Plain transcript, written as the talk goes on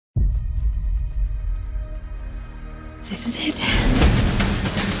This is it.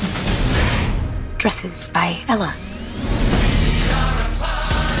 Dresses by Ella.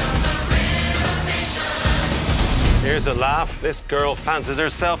 Here's a laugh. This girl fancies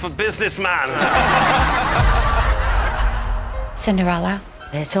herself a businessman. Cinderella,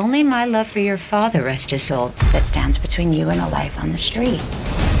 it's only my love for your father, rest his soul, that stands between you and a life on the street.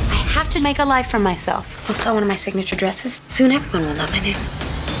 I have to make a life for myself. I'll sell one of my signature dresses. Soon everyone will know my name.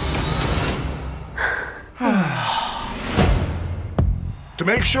 To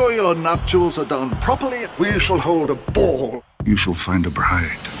make sure your nuptials are done properly, we shall hold a ball. You shall find a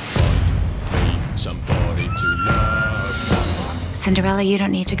bride. Somebody to love. Cinderella, you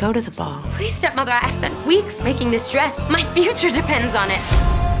don't need to go to the ball. Please, stepmother, I spent weeks making this dress. My future depends on it.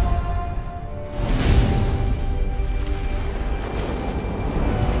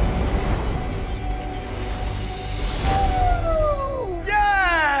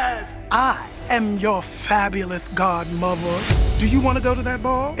 Yes! I am your fabulous godmother. Do you want to go to that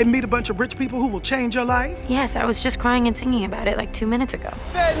ball and meet a bunch of rich people who will change your life? Yes, I was just crying and singing about it like 2 minutes ago.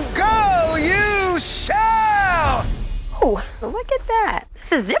 Then go you shall! Oh, look at that.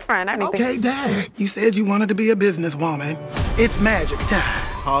 This is different. I don't Okay, Dad. You said you wanted to be a businesswoman. It's magic time.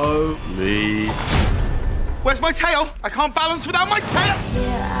 Holy. Where's my tail? I can't balance without my tail! Here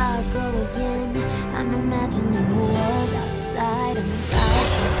I go again. I'm imagining a world outside. I'm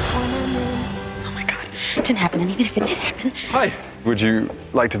Oh my God. It didn't happen, and even if it did happen, Hi. Would you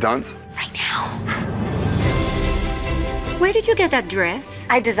like to dance? right now. Where did you get that dress?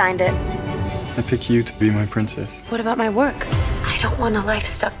 I designed it. I pick you to be my princess. What about my work? I don't want a life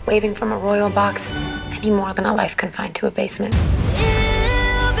stuck waving from a royal box any more than a life confined to a basement.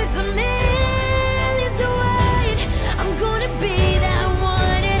 If it's a million to one, I'm gonna be that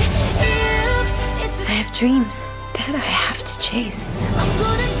one. And if it's a I have dreams that I have to chase. I'm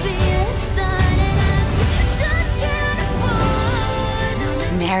gonna be the sun, and I just can't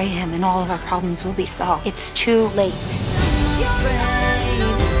afford. Marry him and all of our problems will be solved. It's too late.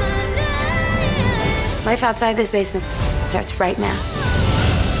 Life outside this basement starts right now.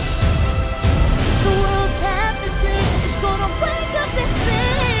 The world's half asleep. It's gonna wake up and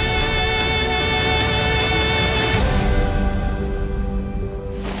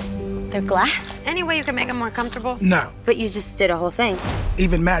sing. They're glass. Any way you can make them more comfortable? No. But you just did a whole thing.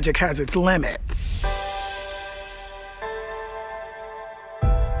 Even magic has its limit.